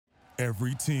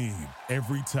Every team,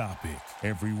 every topic,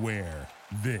 everywhere.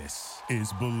 This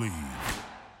is Believe.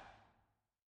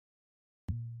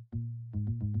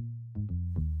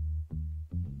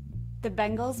 The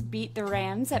Bengals beat the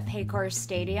Rams at Paycor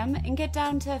Stadium and get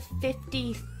down to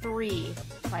 53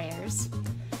 players.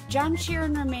 John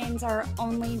Sheeran remains our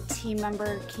only team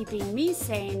member keeping me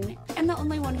sane and the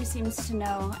only one who seems to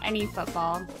know any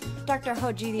football. Dr.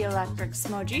 Hoji the Electric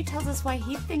Smoji tells us why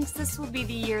he thinks this will be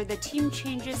the year the team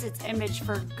changes its image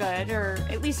for good, or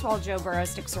at least while Joe Burrow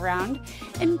sticks around.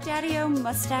 And Daddy-O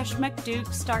Mustache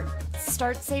McDuke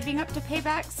start saving up to pay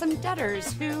back some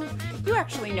debtors who you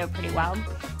actually know pretty well.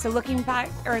 So looking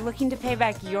to pay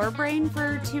back your brain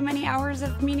for too many hours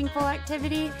of meaningful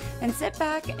activity, then sit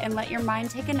back and let your mind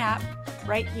take a nap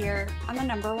right here on the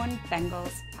 #1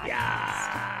 Bengals podcast.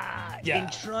 Yeah.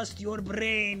 Entrust your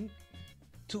brain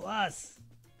to us.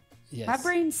 Yes. My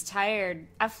brain's tired.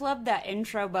 I flubbed that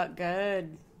intro, but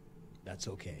good. That's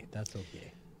okay. That's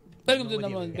okay. Welcome to the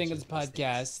 #1 Bengals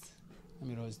podcast. I'm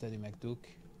your host, Daddy McDuke.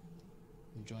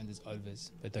 I'm joined as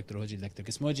always by Dr. Hoji Electric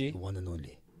Smoji. The one and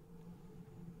only.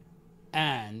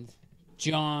 And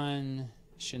John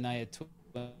Shania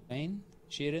Twain,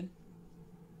 Sheeran.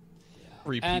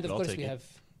 Repeat, And of I'll course take we it. have...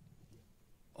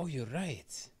 Oh, you're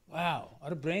right. Wow.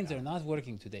 Our brains are not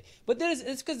working today. But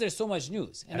it's because there's so much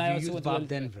news. And Have I you also used want Bob to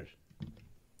Denver?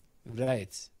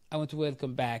 Right. I want to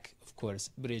welcome back, of course,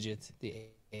 Bridget, the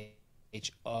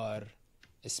HR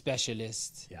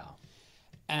specialist. Yeah.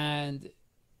 And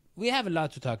we have a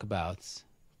lot to talk about.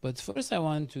 But first I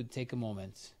want to take a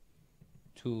moment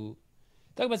to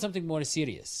talk about something more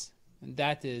serious. And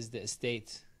that is the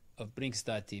estate of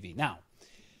Brinks.tv. Now,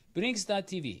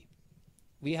 Brinks.tv,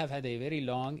 we have had a very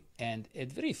long and a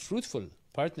very fruitful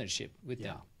partnership with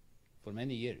them for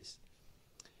many years.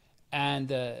 And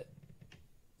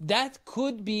that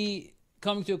could be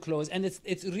coming to a close. And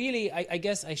it's really, I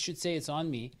guess I should say it's on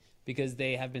me because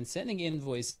they have been sending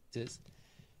invoices.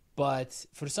 But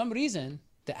for some reason,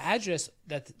 the address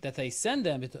that I send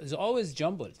them is always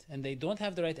jumbled. And they don't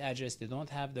have the right address. They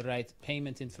don't have the right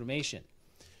payment information.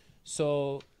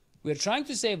 So we're trying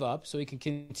to save up so we can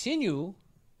continue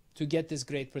to get this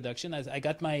great production. I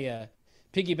got my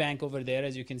piggy bank over there,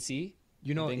 as you can see.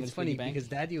 You know, Bengals it's funny piggy bank. because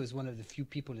Daddy is one of the few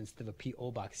people instead of a P.O.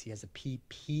 box, he has a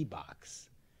PP box.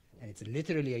 And it's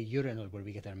literally a urinal where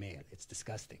we get our mail. It's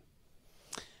disgusting.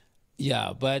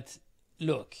 Yeah, but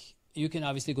look, you can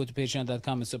obviously go to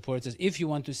patreon.com and support us if you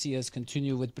want to see us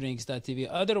continue with Brinks.tv.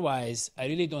 Otherwise, I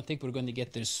really don't think we're going to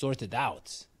get this sorted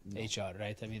out, HR,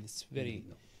 right? I mean, it's very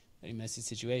messy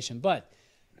situation. But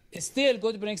still,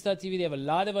 go to Brinks.tv. They have a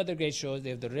lot of other great shows. They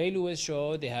have the Ray Lewis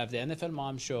show. They have the NFL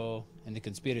Mom show and the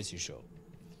Conspiracy show.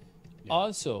 Yeah.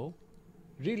 Also...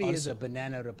 Really is a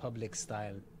Banana Republic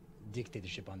style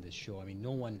dictatorship on this show. I mean,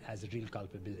 no one has a real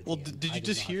culpability. Well, did you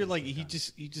just hear like he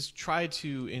just tried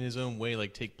to in his own way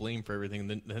like take blame for everything,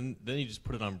 and then he just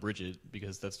put it on Bridget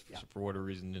because that's for whatever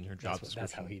reason in her job description.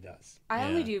 That's how he does. I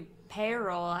only do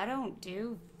payroll. I don't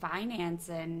do finance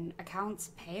and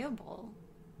accounts payable.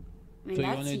 I mean, so you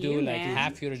that's only do like man.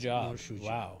 half your job. shoot,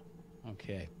 Wow.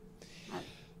 Okay.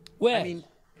 Well, I mean,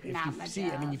 Not my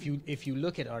job. if you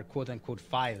look at our quote unquote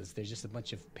files, there's just a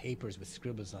bunch of papers with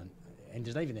scribbles on, and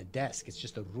there's not even a desk. It's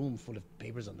just a room full of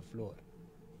papers on the floor.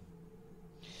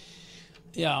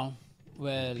 Yeah.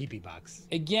 Well, PP box.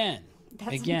 Again.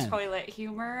 That's some toilet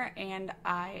humor, and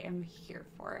I am here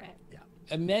for it.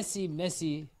 Yeah. A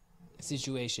messy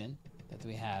situation that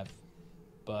we have,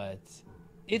 but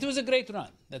it was a great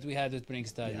run that we had with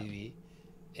Brinks.tv.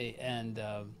 And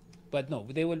but no,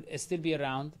 they will still be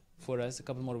around for us a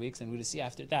couple more weeks, and we'll see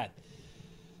after that.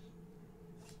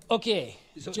 Okay,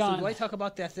 So John. do I talk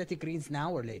about the Athletic Greens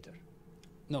now or later?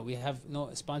 No, we have no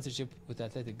sponsorship with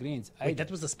Athletic Greens. Wait, that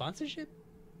was the sponsorship?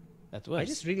 That was. I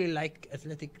just really like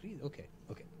Athletic Greens. Okay.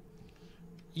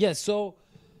 Yes, so,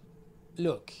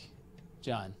 look,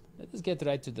 John, let's get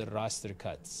right to the roster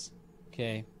cuts,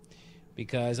 okay?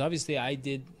 Because obviously I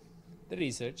did the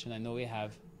research, and I know we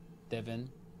have Devin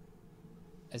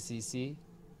SEC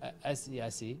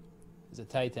is a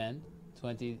tight end,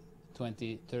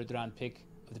 2020 third-round pick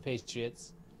of the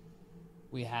Patriots.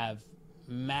 We have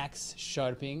Max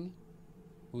Sharping,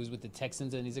 who's with the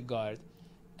Texans, and he's a guard.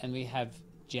 And we have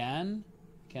can't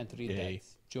read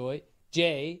that,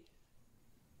 Jay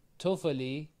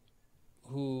Toffoli,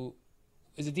 who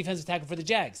is a defensive tackle for the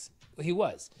Jags. He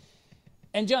was.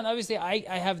 And John, obviously,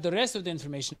 I have the rest of the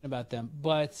information about them,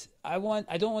 but I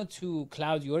don't want to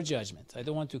cloud your judgment. I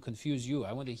don't want to confuse you.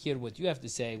 I want to hear what you have to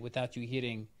say without you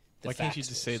hearing the Why facts. can't you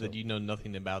just say that you know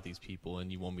nothing about these people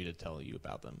and you want me to tell you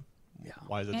about them?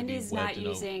 Why is it And to be he's webbed not in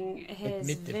using his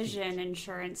Admit defeat. vision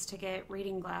insurance to get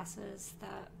reading glasses.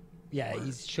 That Yeah,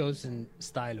 he's chosen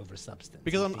style over substance.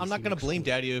 Because He I'm thinks not he going to looks blame cool.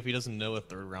 Daddy if he doesn't know a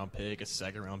third-round pick, a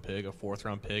second-round pick, a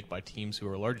fourth-round pick by teams who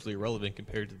are largely irrelevant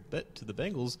compared to the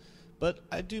Bengals. But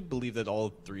I do believe that all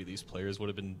three of these players would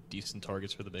have been decent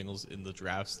targets for the Bengals in the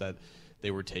drafts that they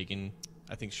were taking.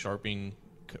 I think Sharping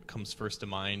comes first to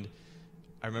mind.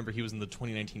 I remember he was in the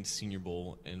 2019 Senior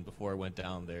Bowl, and before I went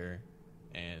down there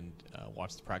and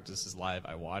watched the practices live,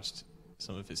 I watched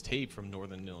some of his tape from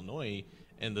Northern Illinois,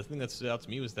 and the thing that stood out to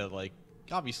me was that, like,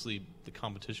 obviously the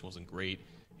competition wasn't great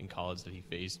in college that he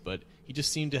faced, but he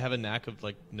just seemed to have a knack of,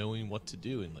 like, knowing what to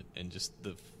do, and just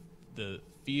the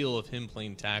feel of him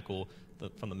playing tackle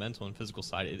from the mental and physical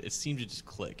side, it seemed to just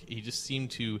click. He just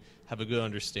seemed to have a good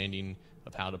understanding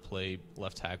of how to play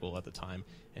left tackle at the time,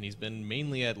 and he's been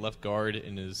mainly at left guard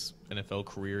in his NFL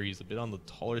career. He's a bit on the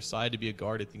taller side to be a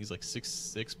guard. I think he's like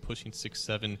 6'6", pushing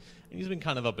 6'7", and he's been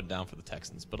kind of up and down for the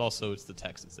Texans, but also it's the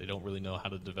Texans. They don't really know how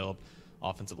to develop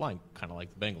offensive line, kind of like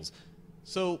the Bengals.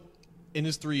 So in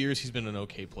his 3 years, he's been an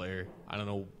okay player. I don't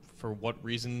know for what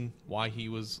reason why he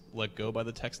was let go by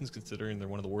the Texans, considering they're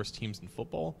one of the worst teams in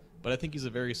football, but I think he's a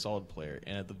very solid player,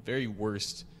 and at the very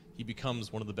worst, he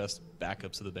becomes one of the best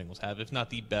backups that the Bengals have, if not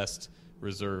the best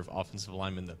reserve offensive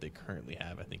lineman that they currently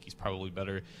have. I think he's probably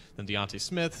better than Deontay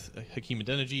Smith, Hakeem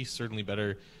Adeniji, certainly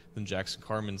better than Jackson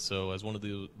Carman. So as one of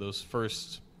those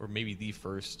first, or maybe the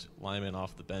first lineman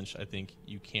off the bench, I think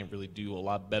you can't really do a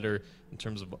lot better in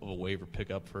terms of a waiver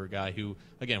pickup for a guy who,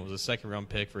 again, was a second-round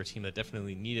pick for a team that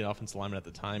definitely needed offensive lineman at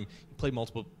the time. He played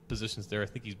multiple positions there. I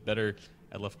think he's better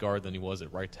at left guard than he was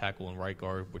at right tackle and right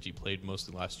guard, which he played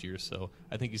mostly last year. So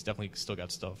I think he's definitely still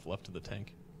got stuff left in the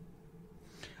tank.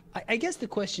 I guess the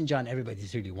question, John,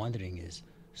 everybody's really wondering is,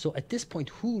 so at this point,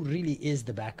 who really is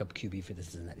the backup QB for the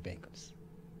Cincinnati Bengals?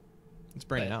 It's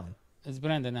Brandon Allen. It's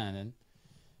Brandon Allen.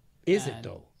 Is it,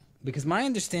 though? Because my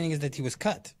understanding is that he was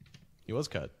cut. He was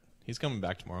cut. He's coming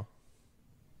back tomorrow.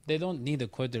 They don't need a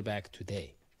quarterback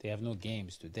today. They have no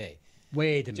games today.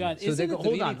 Wait a minute. John, so isn't they it go,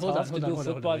 really hold on, tough to do hold on,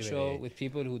 football wait, show wait. with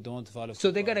people who don't follow So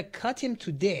football? they're going to cut him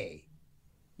today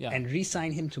yeah. and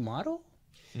re-sign him tomorrow?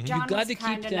 John gotta was keep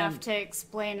kind enough them- to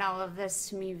explain all of this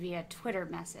to me via Twitter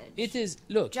message. It is,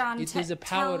 look, John, it is a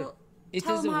tell- power. It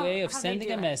tell is them a way how of they sending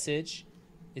do a it. message.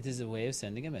 It is a way of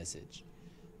sending a message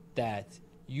that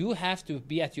you have to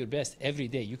be at your best every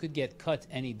day. You could get cut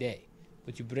any day,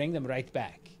 but you bring them right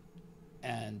back.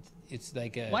 And it's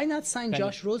like a... Why not sign kind of-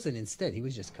 Josh Rosen instead? He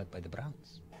was just cut by the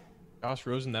Browns. Josh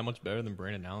Rosen that much better than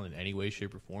Brandon Allen in any way,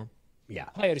 shape, or form? Yeah.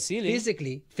 Higher ceiling.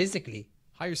 Physically.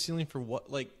 Higher ceiling for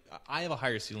what? Like, I have a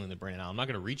higher ceiling than Brandon Allen. I'm not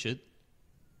going to reach it.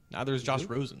 Neither is Josh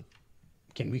Rosen.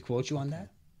 Can we quote you on that?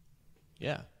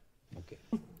 Yeah. Okay.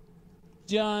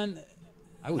 John,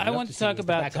 would I love want to see you talk as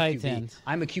the about backup tight QB. end.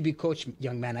 I'm a QB coach,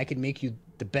 young man. I could make you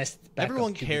the best backup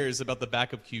Everyone QB. cares about the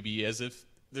backup QB as if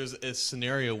there's a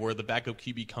scenario where the backup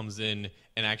QB comes in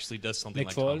and actually does something Nick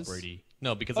like Tom Foles? Brady.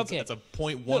 No, because Okay. it's a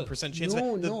 0.1% chance.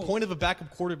 no, the no. point of a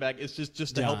backup quarterback is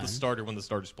just to help the John. starter when the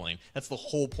starter's playing. That's the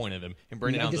whole point of him. And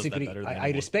Brandon I Allen does that disagree. better than I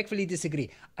anyone. respectfully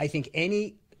disagree. I think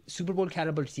any Super Bowl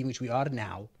caliber team, which we are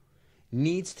now,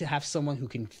 needs to have someone who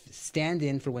can stand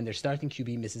in for when their starting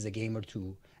QB misses a game or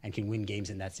two and can win games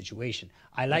in that situation.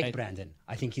 I like Right. Brandon.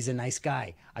 I think he's a nice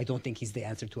guy. I don't think he's the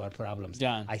answer to our problems.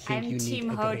 John. I think I'm you need Team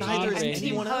a Hoji. great- Neither I'm is Team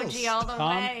anyone else. Hoji all the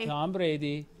way. Tom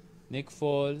Brady, Nick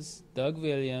Foles, Doug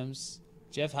Williams,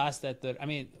 Jeff Hostetler. I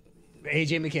mean,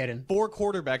 AJ McCarron. 4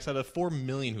 quarterbacks out of 4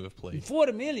 million who have played.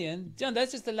 4 million. John,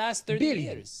 that's just the last 30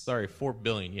 Billion. years. Sorry, 4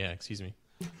 billion. Yeah, excuse me.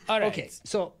 All right. Okay,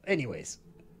 so anyways,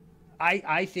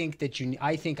 I think that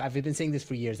I think I've been saying this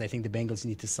for years. I think the Bengals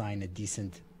need to sign a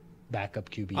decent backup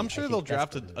QB. I'm sure I they'll think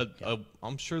that's draft what-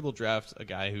 I'm sure they'll draft a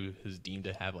guy who is deemed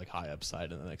to have like high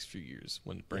upside in the next few years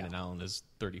when Brandon Allen is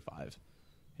 35.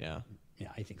 Yeah. Yeah,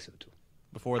 I think so too.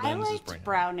 Before I then, this is liked Brandon.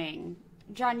 Browning.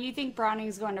 John, you think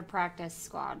Browning's going to practice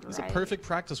squad, He's right? a perfect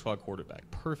practice squad quarterback.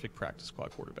 Perfect practice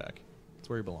squad quarterback. That's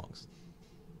where he belongs.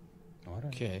 All right.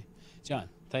 Okay. John,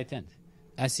 tight end.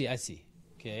 I see.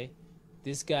 Okay.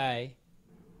 This guy,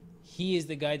 he is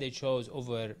the guy they chose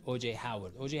over O.J.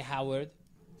 Howard. O.J. Howard,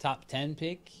 top 10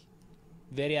 pick,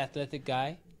 very athletic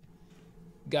guy.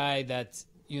 Guy that,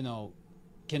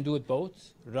 can do it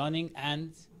both, running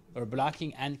or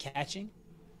blocking and catching.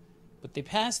 But they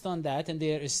passed on that, and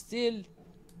they are still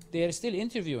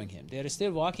interviewing him. They are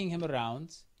still walking him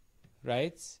around,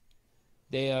 right?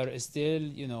 They are still,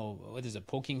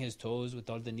 poking his toes with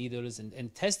all the needles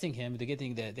and testing him. They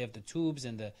have the tubes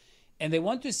and they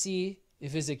want to see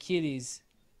if his Achilles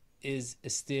is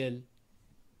still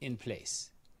in place.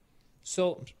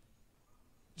 So,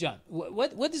 John,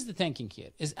 what is the thinking here?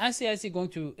 Is Asiasi going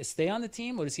to stay on the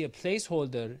team, or is he a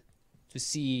placeholder to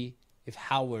see if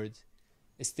Howard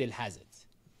still has it?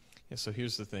 Yeah, so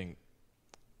here's the thing.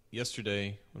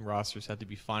 Yesterday, when rosters had to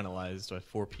be finalized by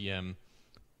 4 p.m.,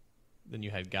 then you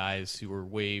had guys who were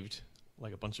waived,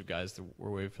 like a bunch of guys that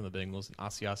were waived from the Bengals, and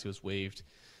Asiasi was waived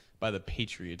by the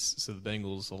Patriots. So the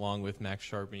Bengals, along with Max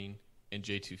Sharping and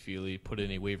J2 Feely, put in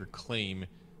a waiver claim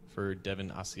for Devin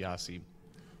Asiasi.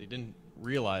 They didn't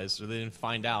realize, or they didn't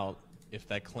find out if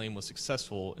that claim was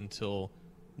successful until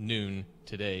noon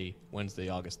today, Wednesday,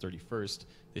 August 31st.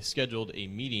 They scheduled a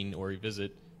meeting or a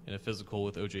visit and a physical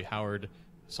with O.J. Howard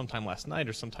sometime last night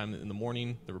or sometime in the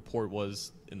morning. The report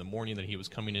was in the morning that he was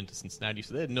coming into Cincinnati,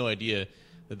 so they had no idea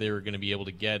that they were going to be able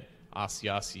to get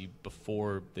Asiasi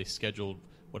before they scheduled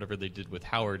whatever they did with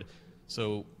Howard.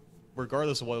 So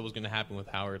regardless of what was going to happen with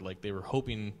Howard, like, they were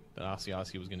hoping that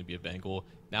Asiasi was going to be a Bengal.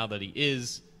 Now that he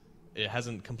is, it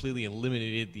hasn't completely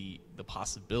eliminated the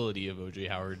possibility of O.J.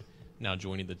 Howard now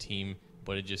joining the team,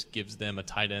 but it just gives them a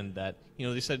tight end that,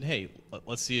 they said, hey,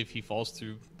 let's see if he falls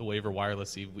through the waiver wire.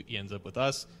 Let's see if he ends up with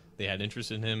us. They had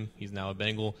interest in him. He's now a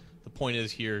Bengal. The point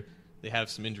is here, they have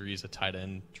some injuries at tight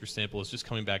end. Drew Sample is just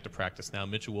coming back to practice now.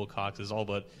 Mitchell Wilcox is all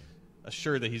but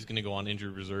assured that he's going to go on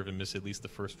injured reserve and miss at least the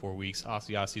first 4 weeks.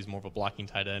 Asiasi is more of a blocking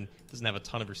tight end. Doesn't have a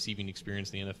ton of receiving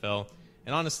experience in the NFL.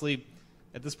 And honestly,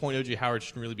 at this point, O.J. Howard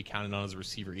shouldn't really be counted on as a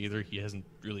receiver either. He hasn't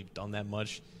really done that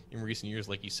much in recent years.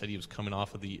 Like you said, he was coming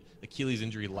off of the Achilles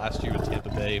injury last year with Tampa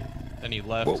Bay. Then he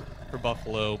left for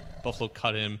Buffalo. Buffalo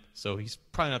cut him, so he's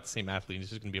probably not the same athlete. He's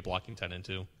just going to be a blocking tight end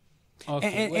too.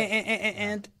 Okay.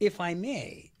 And if I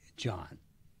may, John,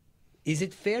 is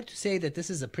it fair to say that this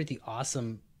is a pretty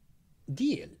awesome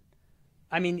deal?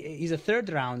 I mean, he's a third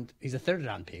round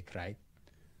pick, right?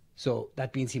 So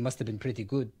that means he must have been pretty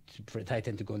good for a tight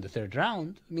end to go in the third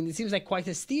round. I mean, it seems like quite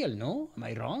a steal, no? Am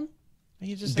I wrong?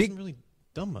 He just hasn't really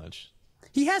done much.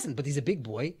 He hasn't, but he's a big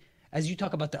boy. As you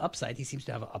talk about the upside, he seems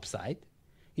to have an upside.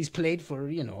 He's played for.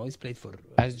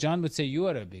 As John would say, you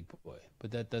are a big boy,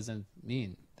 but that doesn't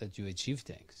mean that you achieve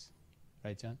things.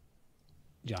 Right, John?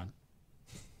 John,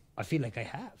 I feel like I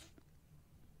have.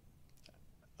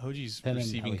 Hoji's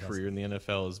receiving career in the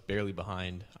NFL is barely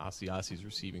behind Asiasi's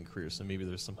receiving career, so maybe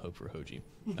there's some hope for Hoji.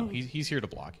 No, he's here to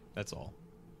block. That's all.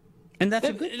 And that's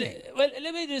a good thing. Well,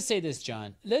 let me just say this,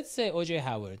 John. Let's say O.J.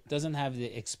 Howard doesn't have the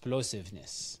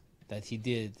explosiveness that he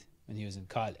did when he was in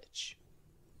college.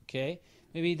 Okay?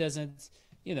 Maybe he doesn't,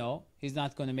 he's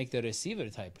not going to make the receiver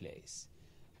type plays.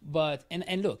 But,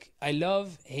 and look, I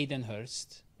love Hayden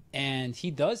Hurst, and he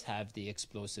does have the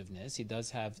explosiveness. He does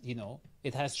have,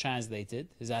 it has translated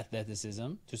his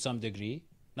athleticism to some degree.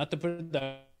 Not the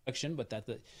production, but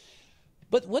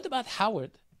But what about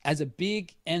Howard as a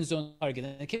big end zone target?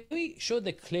 And can we show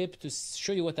the clip to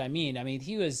show you what I mean? I mean,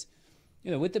 he was,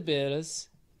 with the Bills,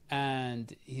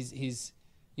 and he's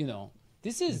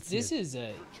this is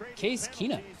a Case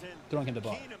Keenum throwing him the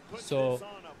ball. So,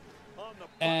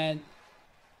 and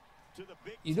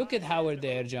you look at Howard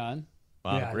there, John.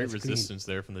 Wow, Yeah, great that's resistance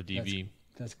there from the DB.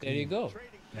 That's There you go.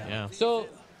 Yeah. So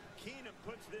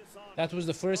that was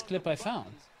the first clip I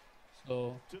found.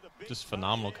 So Just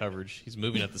phenomenal coverage. He's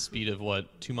moving at the speed of,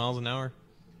 2 miles an hour?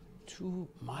 2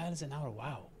 miles an hour.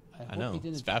 Wow. I hope know. he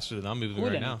didn't It's faster than I'm moving pull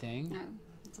right now. anything. No,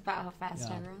 it's about how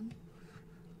fast I run.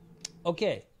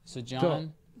 Okay, so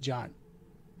John. John,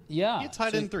 Yeah. He'd be a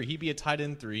tight so- end 3. He'd be a tight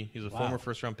end 3. He's a former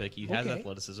first-round pick. He has Okay.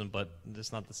 athleticism, but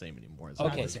it's not the same anymore as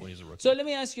Okay. it was when he was a rookie. So let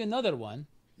me ask you another one,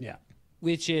 yeah.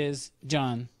 which is,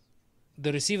 John,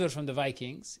 the receiver from the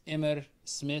Vikings, Emmer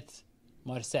Smith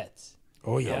Marset.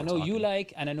 Oh, yeah. I know you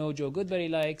like, and I know Joe Goodberry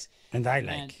likes. And I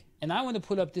like. And I want to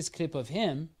pull up this clip of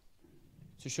him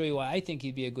to show you why I think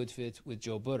he'd be a good fit with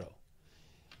Joe Burrow.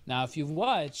 Now, if you've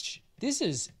watched, this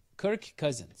is Kirk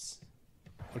Cousins.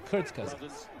 Or Kurt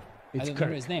Cousins. I It's don't Kirk.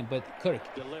 remember his name, but Kirk.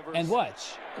 And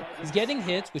watch. He's getting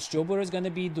hit, which Joe Burrow is going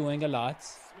to be doing a lot.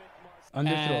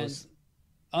 Underthrows.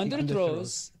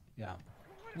 Underthrows, Yeah.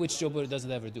 which Joe Burrow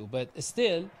doesn't ever do. But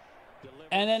still,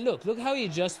 and then look how he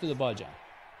adjusts to the ball, John.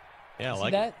 Yeah, I See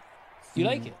like that? it. You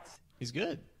like it? He's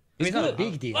good. It's not a good.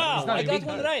 big deal. Wow, It's not I a got big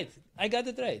one deal. right. I got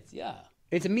it right. Yeah.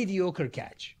 It's a mediocre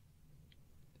catch.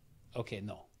 Okay,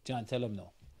 no. John, tell him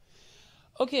no.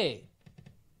 Okay.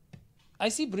 I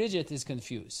see Bridget is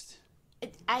confused.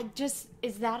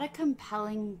 Is that a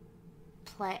compelling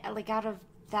play? Like, out of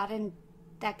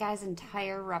that guy's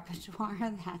entire repertoire,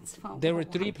 that's what There we're were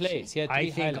 3 watching. plays. He had 3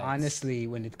 I think, highlights. honestly,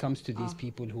 when it comes to these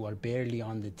people who are barely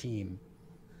on the team,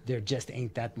 there just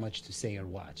ain't that much to say or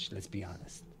watch. Let's be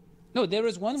honest. No, there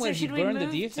was one So where he should we burned the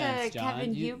move to defense, John.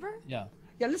 Kevin Huber? Yeah.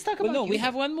 Yeah, let's talk Well, about no, we Huber.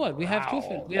 have one more. We have two.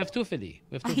 We have two Philly.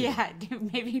 We have two Philly. Yeah,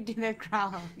 maybe do the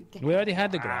growl. We already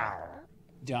had the growl.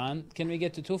 John, can we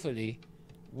get to Tufeli?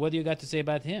 What do you got to say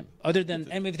about him? Other than,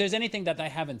 and if there's anything that I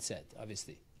haven't said,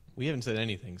 obviously. We haven't said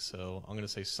anything, so I'm going to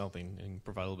say something and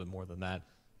provide a little bit more than that.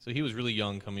 So he was really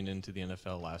young coming into the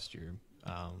NFL last year.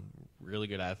 Really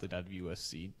good athlete out of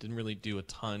USC. Didn't really do a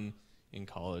ton in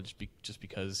college just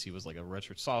because he was like a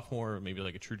redshirt sophomore, or maybe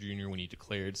like a true junior when he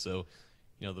declared. So,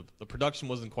 the production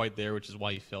wasn't quite there, which is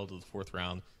why he fell to the fourth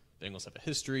round. The Bengals have a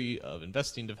history of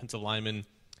investing defensive linemen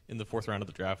in the fourth round of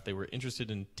the draft. They were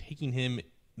interested in taking him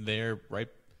there right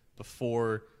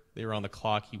before they were on the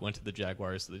clock. He went to the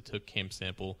Jaguars, so they took Cam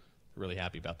Sample. They're really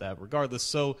happy about that. Regardless,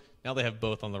 so now they have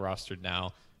both on the roster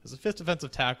now. As a fifth defensive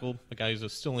tackle, a guy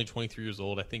who's still only 23 years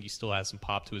old, I think he still has some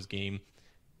pop to his game.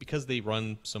 Because they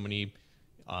run so many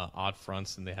odd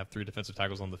fronts and they have three defensive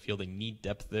tackles on the field, they need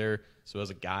depth there. So as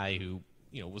a guy who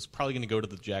was probably going to go to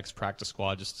the Jags practice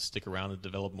squad just to stick around and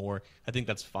develop more, I think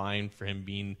that's fine for him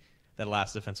being that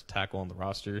last defensive tackle on the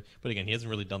roster. But again, he hasn't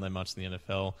really done that much in the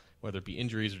NFL, whether it be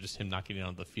injuries or just him not getting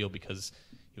on the field because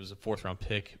he was a fourth-round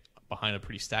pick behind a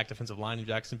pretty stacked defensive line in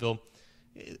Jacksonville.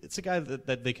 It's a guy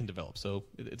that they can develop, so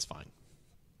it's fine.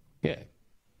 Yeah,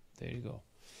 there you go.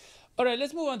 All right,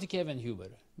 let's move on to Kevin Huber.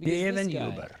 Kevin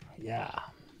Huber, yeah.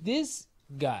 This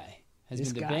guy has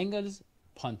This been the guy. Bengals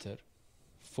punter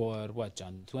for what,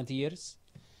 John? 20 years?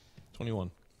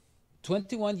 21.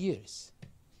 21 years.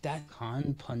 That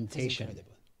Conpuntation.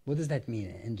 incredible. What does that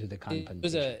mean, into the conpuntation? It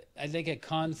was I think a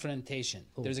confrontation.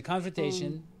 There was a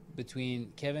confrontation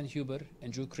between Kevin Huber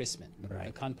and Drew Chrisman. Right.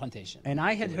 A confrontation. And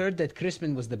I had heard that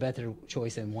Crispin was the better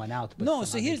choice and won out. But No, somehow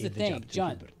so they here's the gave thing, job to John.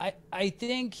 Huber. I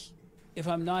think, if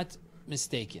I'm not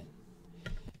mistaken,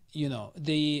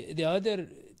 the other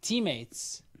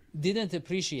teammates didn't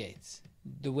appreciate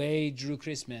the way Drew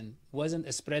Chrisman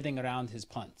wasn't spreading around his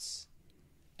punts.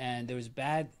 And there was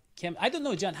bad I don't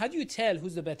know, John, how do you tell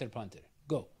who's the better punter?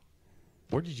 Go.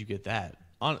 Where did you get that?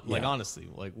 Honestly,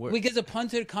 where? Because the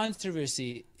punter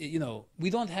controversy, we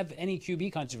don't have any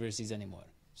QB controversies anymore.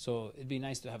 So it'd be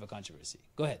nice to have a controversy.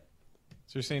 Go ahead.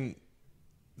 So you're saying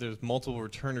there's multiple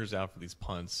returners out for these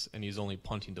punts, and he's only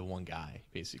punting to one guy,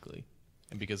 basically.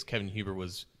 And because Kevin Huber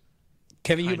was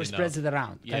Kevin kind Huber enough. spreads it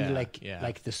around, kind of Yeah,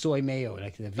 like the soy mayo,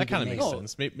 like the that vegan kind of makes mayo.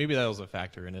 sense. Maybe that was a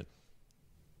factor in it.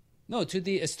 No, to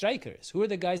the strikers. Who are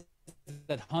the guys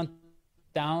that hunt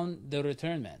down the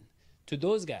return man? To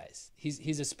those guys,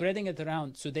 he's spreading it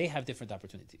around so they have different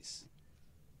opportunities.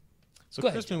 So Go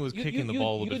ahead, Crispin was John. kicking the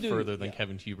ball a little bit further than yeah.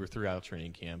 Kevin Huber throughout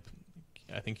training camp.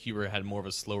 I think Huber had more of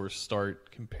a slower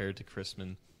start compared to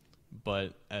Crispin,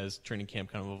 but as training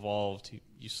camp kind of evolved,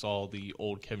 you saw the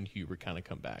old Kevin Huber kind of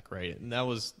come back, right? And that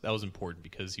was important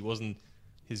because he wasn't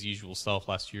his usual self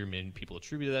last year. Many people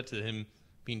attributed that to him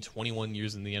being 21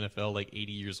 years in the NFL, like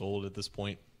 80 years old at this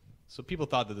point. So people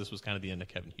thought that this was kind of the end of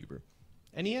Kevin Huber.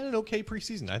 And he had an okay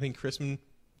preseason. I think Crispin,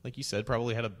 like you said,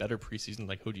 probably had a better preseason,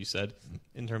 like Hoodie said,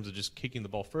 in terms of just kicking the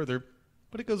ball further.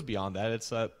 But it goes beyond that.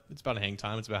 It's about hang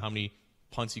time. It's about how many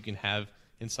punts you can have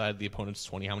inside the opponent's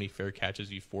 20, how many fair catches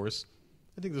you force.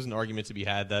 I think there's an argument to be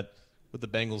had that with the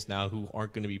Bengals now, who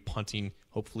aren't going to be punting,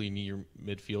 hopefully near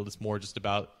midfield, it's more just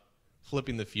about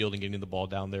flipping the field and getting the ball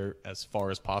down there as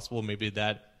far as possible. Maybe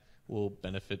that will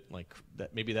benefit, like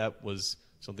that. Maybe that was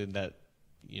something that,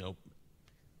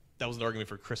 that was an argument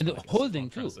for Crispin. And the holding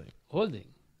too. Holding.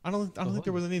 I don't think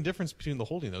there was any difference between the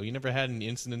holding though. You never had any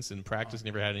incidents in practice.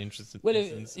 Never had any incidents Well,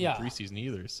 in yeah. preseason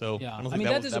either. So Yeah. I don't I think mean, that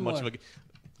that was is that much more- of a.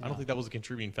 I don't think that was a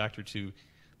contributing factor to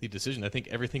the decision. I think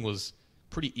everything was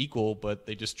pretty equal, but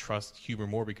they just trust Huber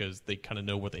more because they kind of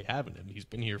know what they have in him. He's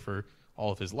been here for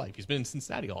all of his life. He's been in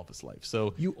Cincinnati all of his life.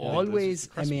 So You I think always,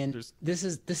 I there's- mean,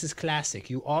 there's- this is classic.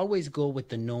 You always go with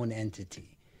the known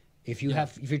entity. If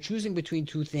you're choosing between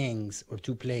two things or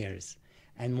two players,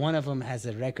 and one of them has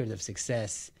a record of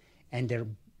success, and they're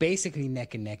basically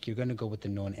neck and neck, you're going to go with the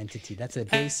known entity. That's a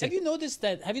basic. Have you noticed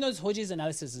Hoji's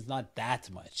analysis is not that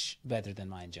much better than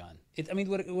mine, John?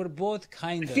 We're both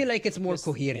kind of. I feel like it's more just-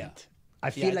 coherent. I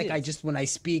Yeah, feel it like is. when I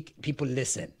speak, people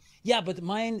listen. Yeah, but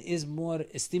mine is more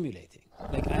stimulating.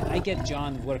 Like I get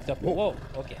John worked up. Whoa,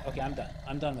 okay,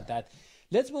 I'm done with that.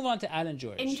 Let's move on to Alan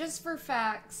George. And just for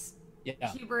facts,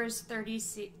 Yeah. Huber is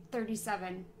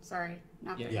 37. Sorry,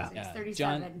 not 36. Yeah. 37.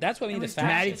 John, that's why we And need was to fact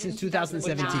drafted Married since in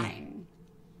 2017.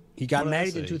 He got What did I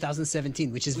married in say?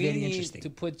 2017, which is we very need interesting. to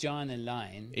put John in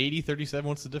line. 80-37.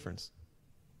 What's the difference?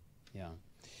 Yeah.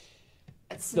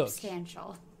 It's Look.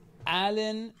 substantial.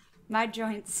 Alan My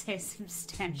joints say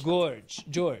substantial.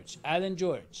 Alan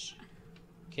George.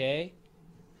 Okay.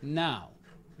 Now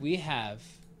we have.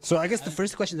 So I guess the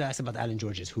first question to ask about Alan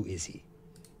George is, who is he?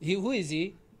 Who is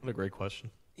he? What a great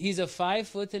question. He's a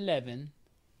 5'11"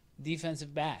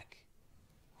 defensive back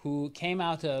who came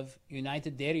out of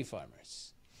United Dairy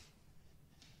Farmers.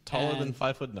 Taller than And-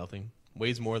 5 nothing.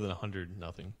 Weighs more than 100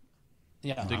 nothing.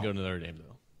 Yeah. Didn't go to Notre Dame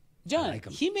though. John, like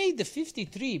him. he made the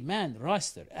 53-man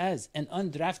roster as an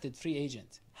undrafted free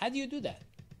agent. How do you do that?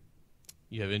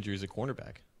 You have injuries at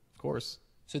cornerback, of course.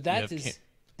 So You that have is Cam-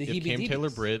 the you have Cam heebie-jeebies.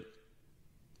 Taylor-Britt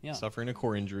Yeah. suffering a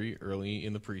core injury early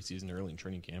in the preseason, early in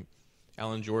training camp.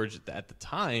 Alan George, at the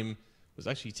time, was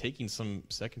actually taking some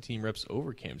second-team reps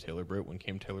over Cam Taylor-Britt when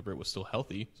Cam Taylor-Britt was still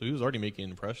healthy. So he was already making an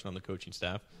impression on the coaching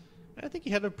staff. And I think he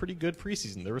had a pretty good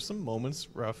preseason. There were some moments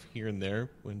rough here and there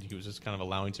when he was just kind of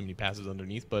allowing too many passes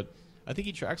underneath, but I think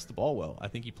he tracks the ball well. I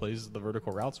think he plays the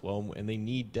vertical routes well, and they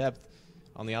need depth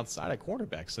on the outside at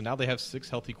cornerback. So now they have 6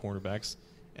 healthy cornerbacks,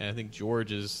 and I think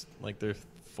George is like their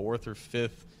 4th or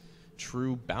 5th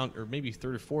true or maybe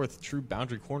 3rd or 4th true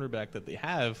boundary cornerback that they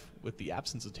have with the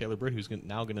absence of Taylor Britt, who's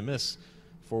now going to miss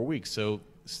 4 weeks. So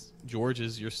George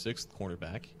is your 6th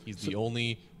cornerback. He's the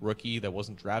only rookie that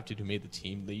wasn't drafted who made the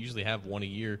team. They usually have one a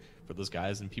year for those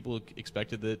guys, and people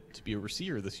expected it to be a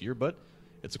receiver this year, but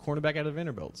it's a cornerback out of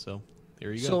Vanderbilt. So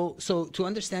there you go. So to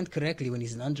understand correctly, when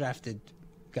he's an undrafted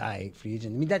guy, free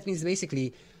agent, I mean, that means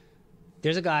basically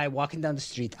there's a guy walking down the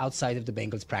street outside of the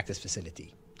Bengals practice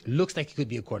facility. Looks like he could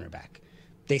be a cornerback.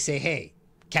 They say, hey,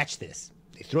 catch this.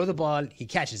 They throw the ball, he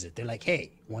catches it. They're like,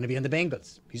 hey, want to be on the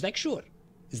Bengals? He's like, sure.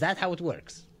 Is that how it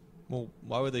works? Well,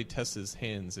 why would they test his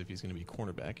hands if he's going to be a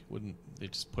cornerback? Wouldn't they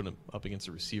just put him up against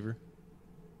a receiver?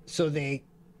 So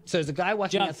there's a guy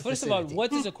watching John, at the first of all, facility.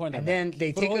 what is a cornerback? And then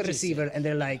they For take a OJ's receiver sake. and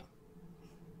they're like,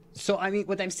 so I mean,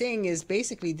 what I'm saying is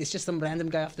basically it's just some random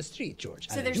guy off the street, George.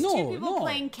 So there's No, two people no.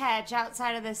 playing catch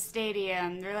outside of the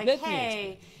stadium. They're like, Let me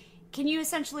hey, can you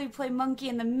essentially play monkey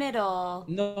in the middle?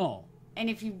 No. And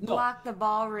if you block the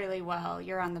ball really well,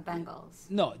 you're on the Bengals.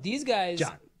 No, these guys,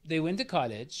 John. they went to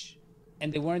college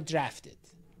and they weren't drafted.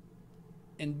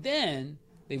 And then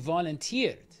they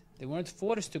volunteered. They weren't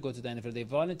forced to go to the NFL. They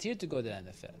volunteered to go to the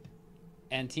NFL.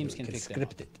 And teams can pick them up.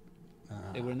 Scripted.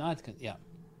 They were not, yeah.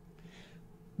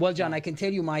 Well, John, I can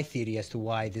tell you my theory as to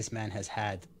why this man has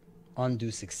had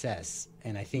undue success,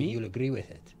 and I think Me? you'll agree with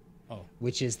it, Oh.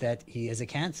 which is that he is a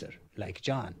cancer, like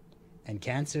John. And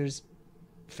cancers,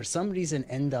 for some reason,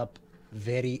 end up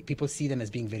people see them as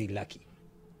being very lucky.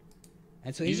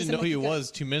 And so You he's didn't just a know who he lucky guy.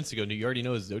 was 2 minutes ago. Do you already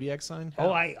know his zodiac sign?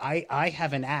 Oh, I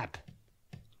have an app.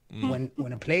 When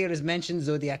a player is mentioned,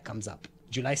 Zodiac comes up.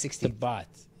 July The 16th, bot.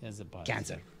 Yes, the bot.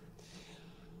 Cancer.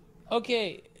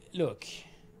 Okay, look.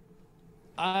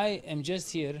 I am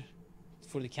just here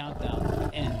for the countdown.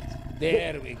 And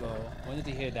there we go. Wanted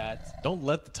to hear that. Don't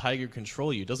let the tiger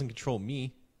control you. It doesn't control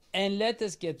me. And let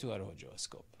us get to our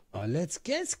horoscope. Let's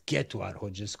get to our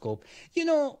horoscope. You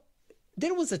know,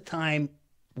 there was a time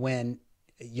when,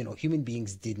 human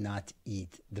beings did not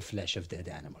eat the flesh of dead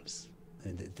animals.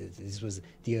 And this was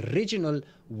the original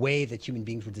way that human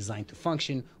beings were designed to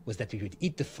function, was that we would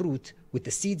eat the fruit with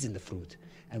the seeds in the fruit.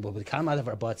 And what would come out of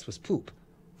our butts was poop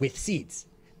with seeds.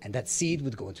 And that seed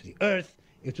would go into the earth,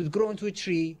 it would grow into a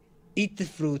tree, eat the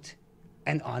fruit,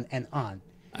 and on and on.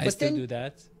 I still do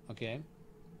that. Okay.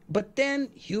 But then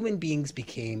human beings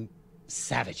became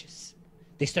savages.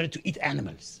 They started to eat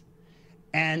animals.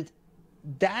 And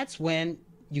that's when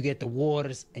you get the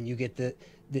wars and you get the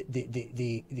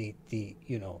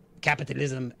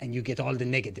capitalism and you get all the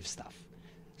negative stuff.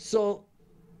 So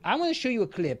I want to show you a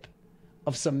clip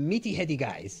of some meaty heady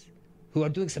guys who are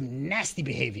doing some nasty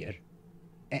behavior.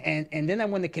 And then I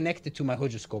want to connect it to my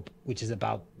horoscope, which is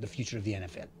about the future of the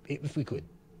NFL. If we could.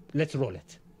 Let's roll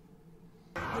it.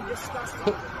 You're disgusting.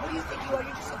 What do you think you are?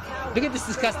 You're just a coward. Look at this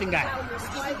disgusting guy. What am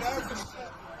I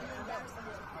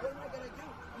gonna do?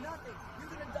 Nothing. You're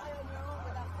gonna die on your own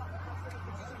without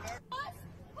fucking.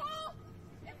 Paul,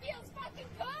 it feels fucking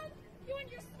good. You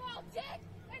and your small dick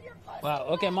and your pussy. Wow.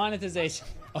 Okay, monetization.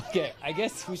 Okay, I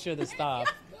guess we should have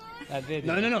stopped that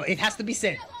video. No. It has to be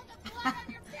said.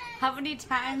 How many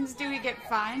times do we get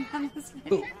fined on this Ooh,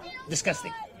 video?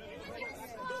 disgusting.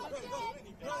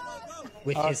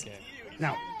 With his Okay.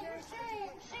 now.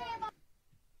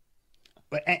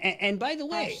 And by the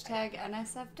way, Hashtag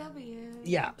NSFW.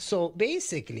 yeah. So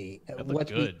basically, That looked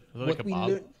good. Was that like a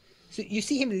bob? So you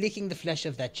see him licking the flesh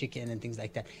of that chicken and things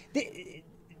like that.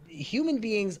 Human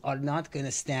beings are not going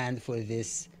to stand for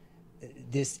this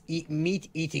meat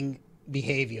eating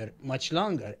behavior much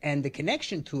longer. And the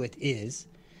connection to it is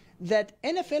that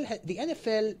the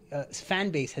NFL fan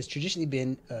base has traditionally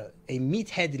been a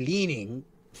meathead leaning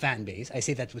fan base. I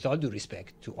say that with all due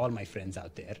respect to all my friends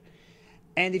out there.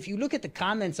 And if you look at the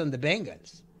comments on the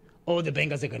Bengals, oh, the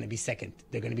Bengals are going to be second.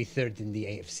 They're going to be third in the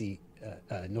AFC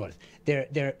North. There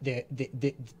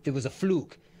was a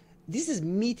fluke. This is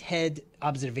meathead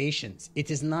observations.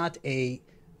 It is not an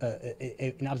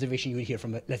observation you would hear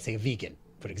from, let's say, a vegan,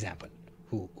 for example,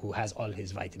 who has all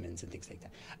his vitamins and things like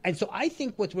that. And so I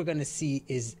think what we're going to see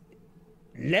is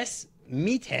less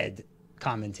meathead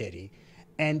commentary,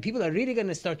 and people are really going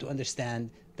to start to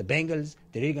understand the Bengals.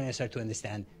 They're really going to start to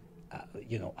understand,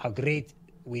 how great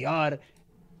we are,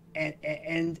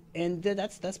 and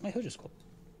that's my horoscope.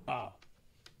 Wow.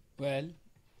 Well,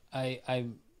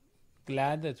 I'm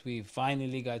glad that we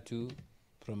finally got to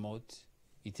promote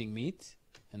eating meat,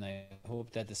 and I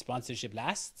hope that the sponsorship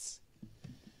lasts.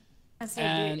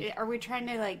 Are we trying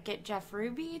to get Jeff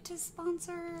Ruby to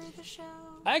sponsor the show?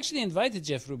 I actually invited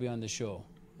Jeff Ruby on the show,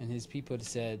 and his people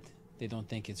said they don't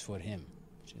think it's for him,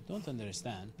 which I don't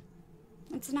understand.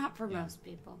 It's not for most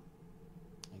people.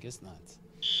 I guess not.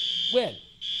 Well,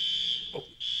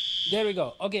 there we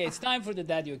go. Okay, it's time for the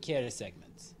Daddy Care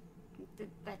segment.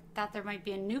 I thought there might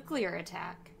be a nuclear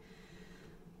attack.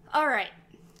 All right.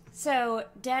 So,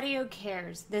 Daddy-O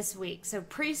Cares this week. So,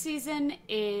 preseason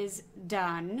is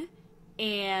done,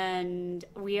 and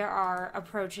we are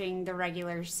approaching the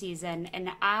regular season. And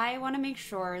I want to make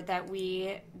sure that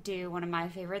we do one of my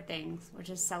favorite things, which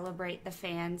is celebrate the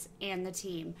fans and the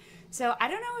team. So, I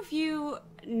don't know if you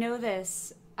know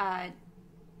this,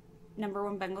 number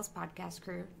one Bengals podcast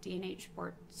crew, D&H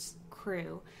Sports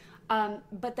crew,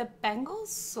 but the Bengals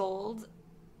sold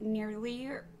nearly,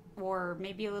 or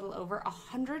maybe a little over,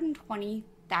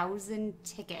 120,000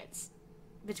 tickets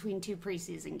between two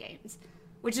preseason games,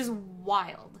 which is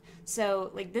wild.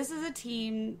 So, this is a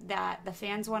team that the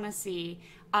fans want to see.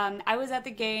 I was at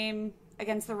the game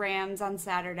against the Rams on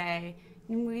Saturday,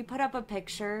 and we put up a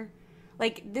picture.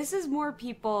 This is more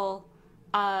people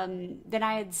than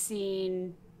I had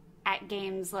seen at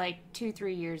games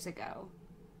 2-3 years ago.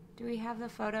 Do we have the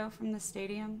photo from the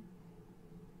stadium?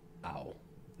 Wow.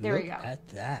 There Look we go. at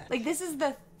that. This is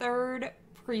the third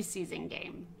preseason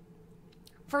game.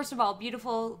 First of all,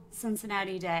 beautiful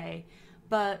Cincinnati day,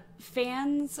 but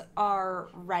fans are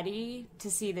ready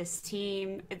to see this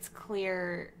team. It's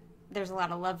clear there's a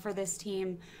lot of love for this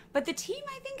team, but the team,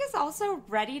 I think, is also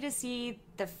ready to see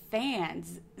the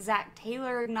fans. Zach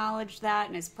Taylor acknowledged that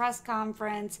in his press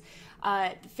conference.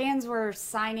 Fans were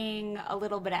signing a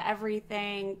little bit of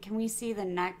everything. Can we see the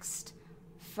next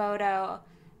photo?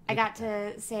 I got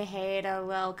to say hey to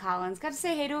Lel Collins. Got to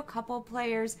say hey to a couple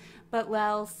players, but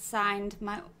Lel signed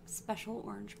my special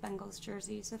orange Bengals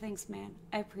jersey, so thanks, man.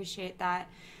 I appreciate that.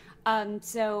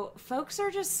 So folks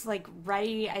are just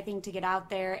ready, I think, to get out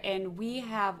there, and we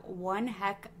have one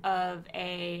heck of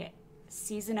a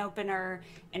season opener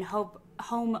and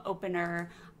home opener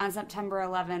on September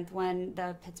 11th when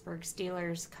the Pittsburgh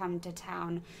Steelers come to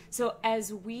town. So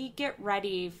as we get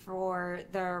ready for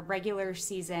the regular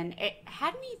season, it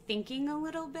had me thinking a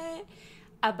little bit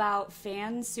about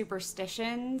fan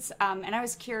superstitions, and I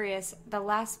was curious. The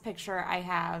last picture I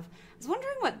have, I was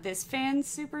wondering what this fan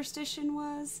superstition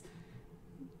was.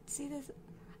 See this?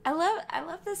 I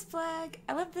love this flag.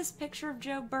 I love this picture of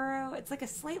Joe Burrow. It's a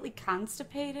slightly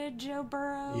constipated Joe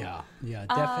Burrow. Yeah,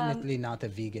 definitely not a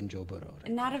vegan Joe Burrow.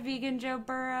 Right? Not a vegan Joe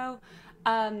Burrow.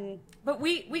 But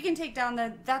we can take down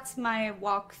that's my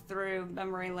walk through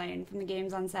memory lane from the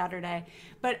games on Saturday.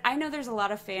 But I know there's a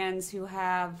lot of fans who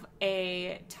have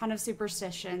a ton of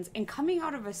superstitions, and coming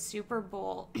out of a Super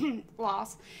Bowl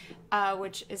loss,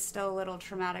 which is still a little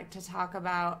traumatic to talk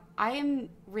about, I am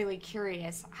really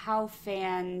curious how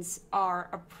fans are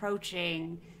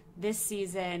approaching this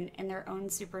season and their own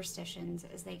superstitions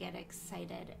as they get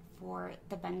excited for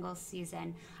the Bengals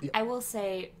season. Yeah. I will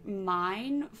say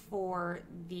mine for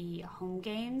the home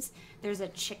games, there's a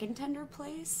chicken tender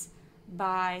place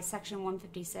by Section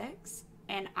 156,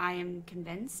 and I am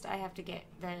convinced I have to get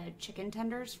the chicken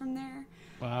tenders from there.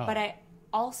 Wow. But I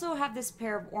also have this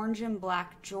pair of orange and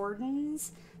black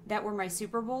Jordans that were my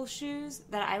Super Bowl shoes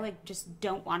that I just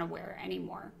don't want to wear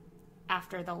anymore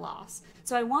after the loss.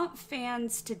 So I want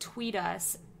fans to tweet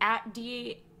us at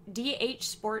DH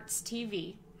Sports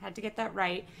TV. Had to get that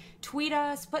right. Tweet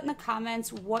us, put in the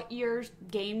comments what your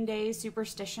game day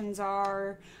superstitions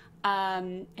are.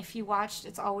 If you watched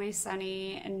It's Always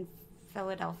Sunny in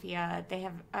Philadelphia, they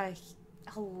have a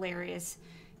hilarious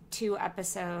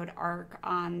 2-episode arc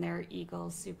on their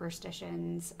Eagles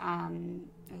superstitions, or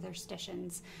their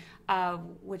stitions,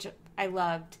 which I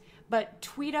loved. But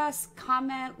tweet us,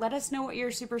 comment, let us know what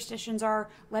your superstitions are.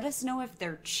 Let us know if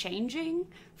they're changing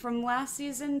from last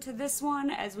season to this one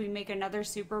as we make another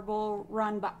Super Bowl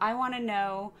run. But I want to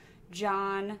know,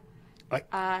 John,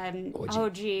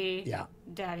 OG, Yeah.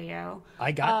 Daddy-O.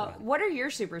 I got one. What are your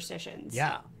superstitions?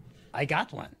 Yeah, I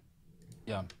got one.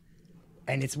 Yeah.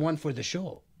 And it's one for the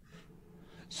show.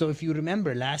 So if you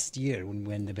remember last year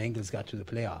when the Bengals got to the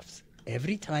playoffs,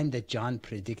 every time that John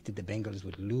predicted the Bengals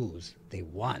would lose, they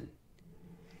won.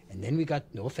 And then we got,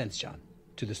 no offense, John,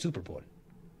 to the Super Bowl.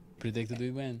 Predicted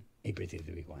we win. He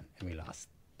predicted we won, and we lost.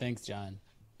 Thanks, John.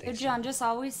 So John, just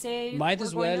always say. Might we're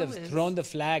as going well to have lose. thrown the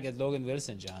flag at Logan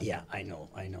Wilson, John. Yeah, I know.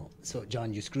 So,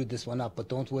 John, you screwed this one up, but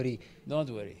don't worry. Don't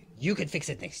worry. You can fix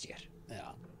it next year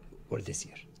Yeah. or this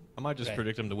year. I might just Right.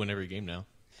 predict him to win every game now.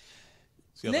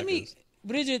 See how Let that me, goes.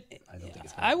 Bridget, I don't think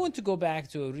it's gonna I want to go back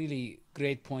to a really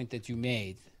great point that you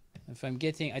made.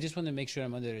 I just want to make sure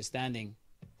I'm understanding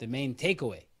the main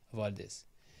takeaway of all this.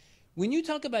 When you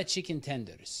talk about chicken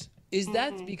tenders, is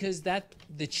that because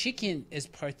the chicken is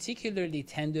particularly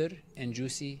tender and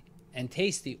juicy and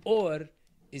tasty, or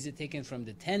is it taken from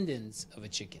the tendons of a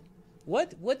chicken?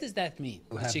 What does that mean?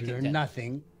 You a have chicken learned tender?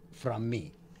 nothing from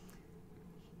me.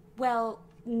 Well,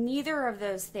 neither of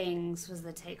those things was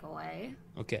the takeaway.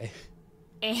 Okay.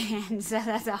 And so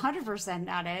that's 100%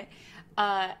 not it.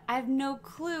 I have no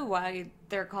clue why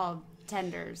they're called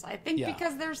tenders. I think Yeah.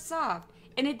 because they're soft.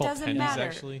 And it Called doesn't tendies, matter.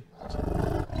 actually.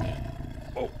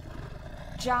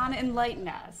 John, enlighten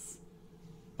us.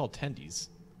 Called tendies.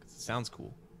 'Cause it sounds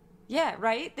cool. Yeah,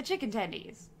 right? The chicken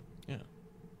tendies. Yeah.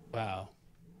 Wow.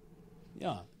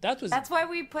 Yeah, that was. That's why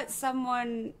we put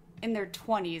someone in their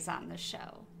 20s on the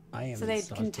show. I am So they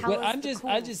insulted. can tell Well, us I'm the just- cool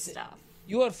I just- stuff.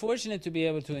 You are fortunate to be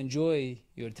able to enjoy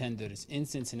your tenders in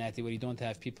Cincinnati, where you don't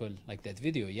have people like that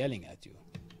video yelling at you.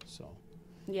 So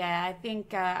Yeah, I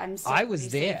think I'm still I was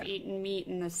pretty safe there. eating meat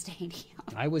in the stadium.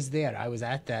 I was there. I was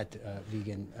at that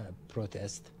vegan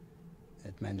protest.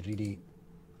 That man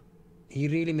he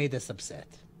really made us upset.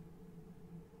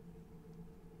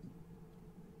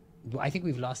 I think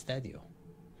we've lost Stadio.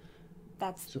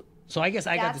 That's So I guess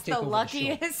I got to That's take the over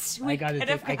luckiest the show. we I got to could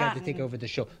take, have I got to take gotten. over the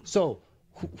show. So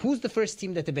who's the first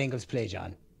team that the Bengals play,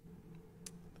 John?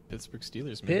 Pittsburgh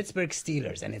Steelers, man. Pittsburgh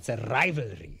Steelers, and it's a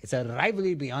rivalry. It's a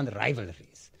rivalry beyond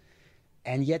rivalries.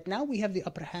 And yet now we have the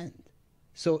upper hand.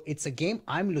 So it's a game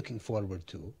I'm looking forward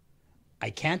to. I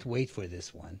can't wait for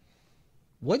this one.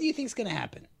 What do you think's going to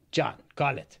happen? John,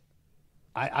 call it.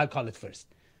 I'll call it first.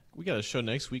 We got a show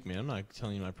next week, man. I'm not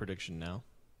telling you my prediction now.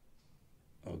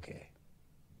 Okay.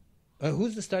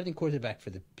 Who's the starting quarterback for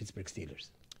the Pittsburgh Steelers?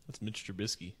 That's Mitch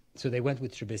Trubisky. So they went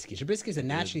with Trubisky. Trubisky's a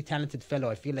naturally talented fellow.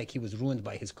 I feel like he was ruined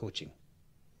by his coaching.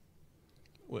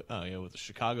 Oh, yeah, with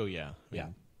Chicago, yeah. I Yeah.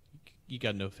 mean, you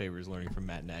got no favors learning from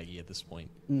Matt Nagy at this point.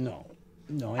 No.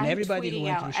 And I'm everybody who tweeting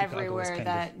went out through Chicago everywhere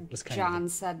that was kind John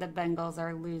of. said the Bengals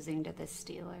are losing to the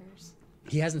Steelers.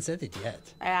 He hasn't said it yet.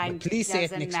 And But please say it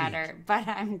doesn't next matter, week. but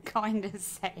I'm going to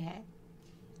say it.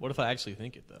 What if I actually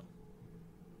think it, though?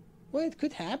 Well, it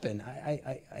could happen.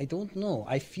 I don't know.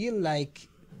 I feel like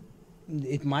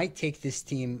it might take this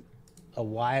team a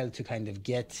while to kind of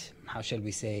get, how shall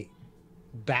we say,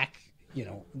 back,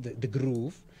 the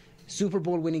groove. Super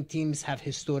Bowl winning teams have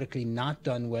historically not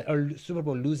done well, or Super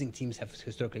Bowl losing teams have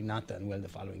historically not done well the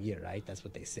following year, right? That's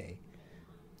what they say.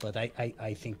 But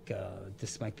I think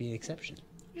this might be an exception.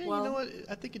 Yeah, Well- you know what?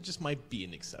 I think it just might be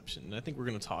an exception. And I think we're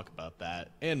going to talk about that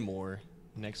and more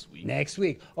next week. Next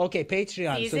week. Okay,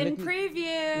 Patreon. Season let me,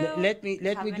 preview. let me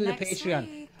Coming do the next Patreon.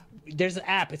 week. There's an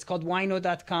app. It's called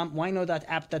wino.com,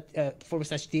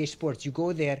 wino.app/DH Sports. You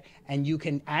go there and you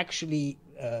can actually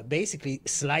basically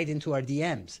slide into our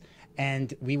DMs.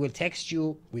 And we will text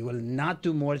you. We will not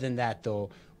do more than that, though.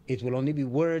 It will only be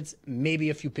words, maybe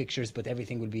a few pictures, but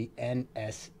everything will be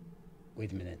NS.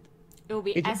 Wait a minute. It will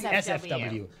be It will be SFW.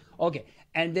 SFW. Okay.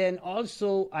 And then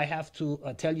also, I have to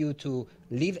tell you to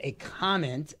leave a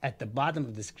comment at the bottom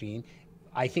of the screen.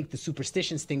 I think the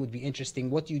superstitions thing would be interesting.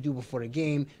 What do you do before a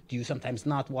game? Do you sometimes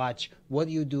not watch? What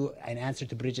do you do? An answer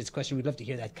to Bridget's question. We'd love to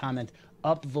hear that comment.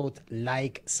 Upvote,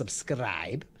 like,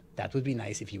 subscribe. That would be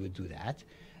nice if you would do that.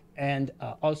 And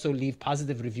also leave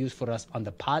positive reviews for us on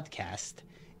the podcast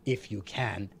if you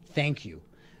can. Thank you.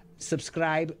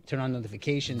 Subscribe, turn on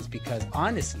notifications, because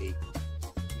honestly,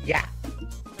 yeah.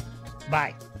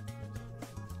 Bye.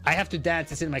 I have to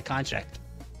dance. It's in my contract.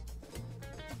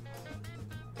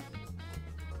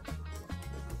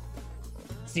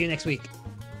 See you next week.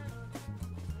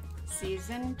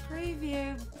 Season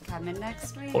preview coming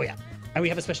next week. Oh, yeah. And we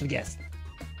have a special guest.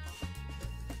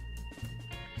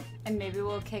 And maybe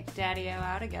we'll kick Daddy-O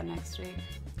out again next week.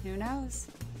 Who knows?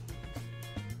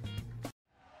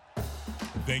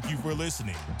 Thank you for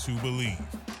listening to Believe.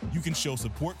 You can show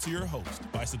support to your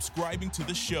host by subscribing to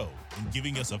the show and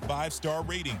giving us a 5-star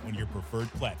rating on your preferred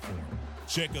platform.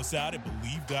 Check us out at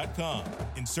Believe.com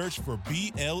and search for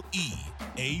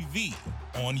BLEAV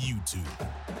on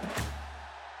YouTube.